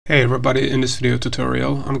Hey everybody, in this video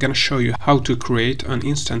tutorial I'm gonna show you how to create an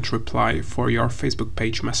instant reply for your Facebook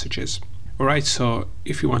page messages. Alright, so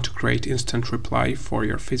if you want to create instant reply for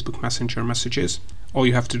your Facebook Messenger messages, all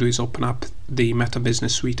you have to do is open up the Meta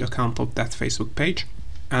Business Suite account of that Facebook page,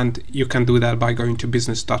 and you can do that by going to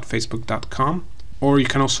business.facebook.com, or you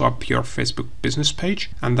can also up your Facebook business page,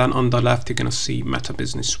 and then on the left you're gonna see Meta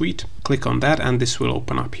Business Suite. Click on that and this will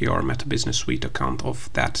open up your Meta Business Suite account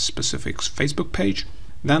of that specific Facebook page.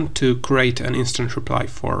 Then to create an instant reply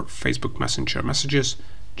for Facebook Messenger messages,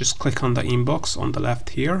 just click on the inbox on the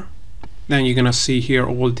left here. Then you're gonna see here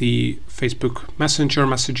all the Facebook Messenger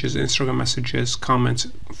messages, Instagram messages, comments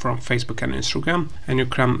from Facebook and Instagram, and you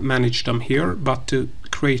can manage them here. But to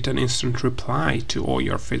create an instant reply to all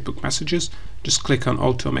your Facebook messages, just click on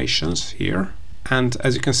automations here. And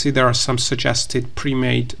as you can see, there are some suggested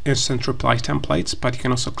pre-made instant reply templates, but you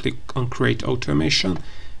can also click on create automation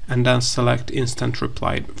and then select instant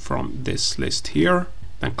reply from this list here.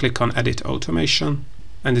 Then click on edit automation,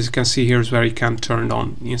 and as you can see here is where you can turn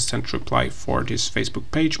on instant reply for these Facebook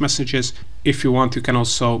page messages. If you want, you can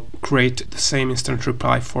also create the same instant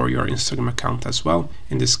reply for your Instagram account as well.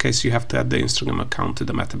 In this case you have to add the Instagram account to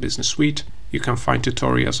the Meta Business Suite. You can find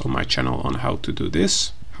tutorials on my channel on how to do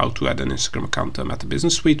this, how to add an Instagram account to a Meta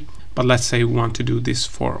Business Suite. But let's say we want to do this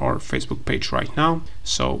for our Facebook page right now,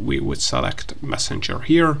 so we would select Messenger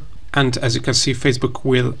here, and as you can see, Facebook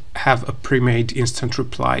will have a pre-made instant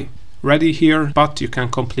reply ready here, but you can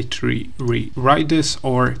completely rewrite this,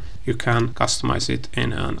 or you can customize it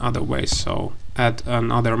in another way. So add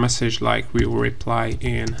another message like we will reply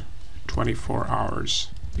in 24 hours,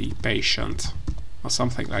 be patient, or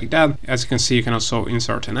something like that. As you can see, you can also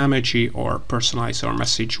insert an emoji or personalize our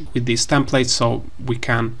message with these templates. So we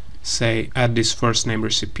can say add this first name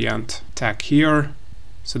recipient tag here.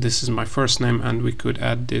 So this is my first name, and we could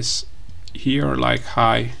add this here like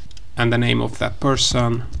hi and the name of that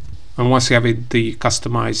person. And once you have it, the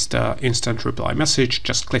customized instant reply message,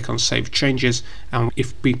 just click on save changes, and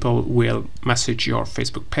if people will message your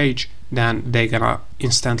Facebook page, then they're gonna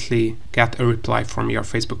instantly get a reply from your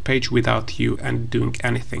Facebook page without you doing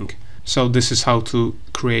anything. So this is how to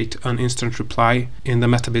create an instant reply in the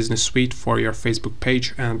Meta Business Suite for your Facebook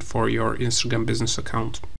page and for your Instagram business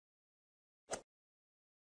account.